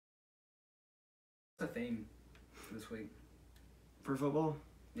The theme for this week. For football?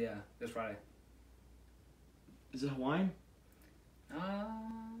 Yeah, this Friday. Is it Hawaiian?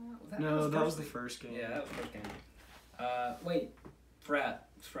 No, that was the first game. Yeah, that was the first game. Wait, frat.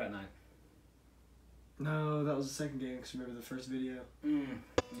 It's frat night. No, that was the second game, because remember the first video?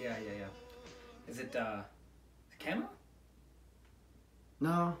 Yeah. Is it camo?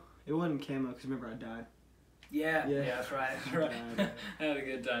 No, it wasn't camo, because remember I died. Yeah, that's right. I had a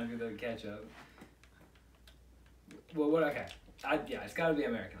good time with the catch up. Well, okay. It's got to be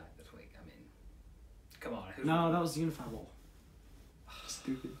American Night this week. I mean, come on. No, that was the Unified Bowl.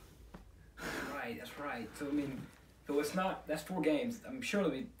 Stupid. That's right. So, I mean, so it's not, that's 4 games. I'm sure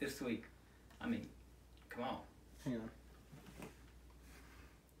it'll be this week. I mean, come on. Hang on.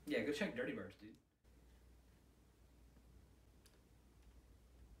 Yeah, go check Dirty Birds, dude.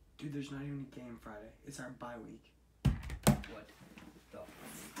 Dude, there's not even a game Friday. It's our bye week. What the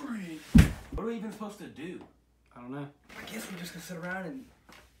freak? What are we even supposed to do? I don't know. I guess we're just gonna sit around and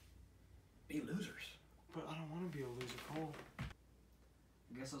be losers. But I don't want to be a loser, Cole.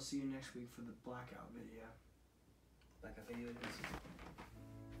 I guess I'll see you next week for the blackout video. Blackout video it is.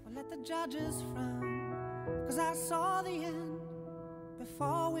 Well, let the judges frown, 'cause I saw the end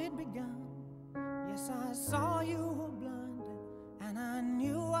before we'd begun. Yes, I saw you were blinded, and I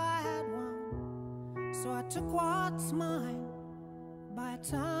knew I had won. So I took what's mine by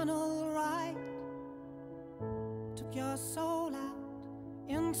eternal right. Took your soul out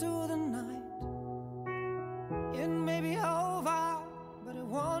into the night. It may be over, but it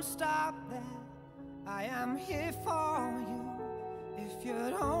won't stop there. I am here for you, if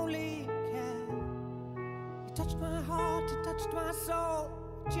you'd only care. You touched my heart, you touched my soul,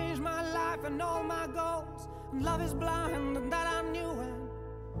 you changed my life and all my goals. And love is blind, and that I knew when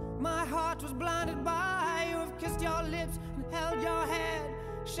my heart was blinded by you. Have kissed your lips and held your head,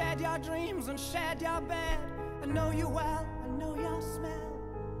 shared your dreams and shared your bed. I know you well, I know your smell.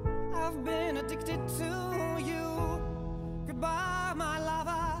 I've been addicted to you. Goodbye, my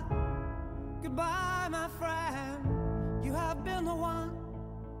lover. Goodbye, my friend. You have been the one.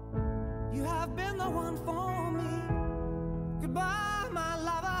 You have been the one for me. Goodbye, my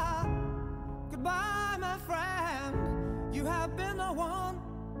lover. Goodbye, my friend. You have been the one.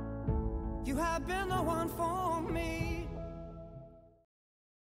 You have been the one for me.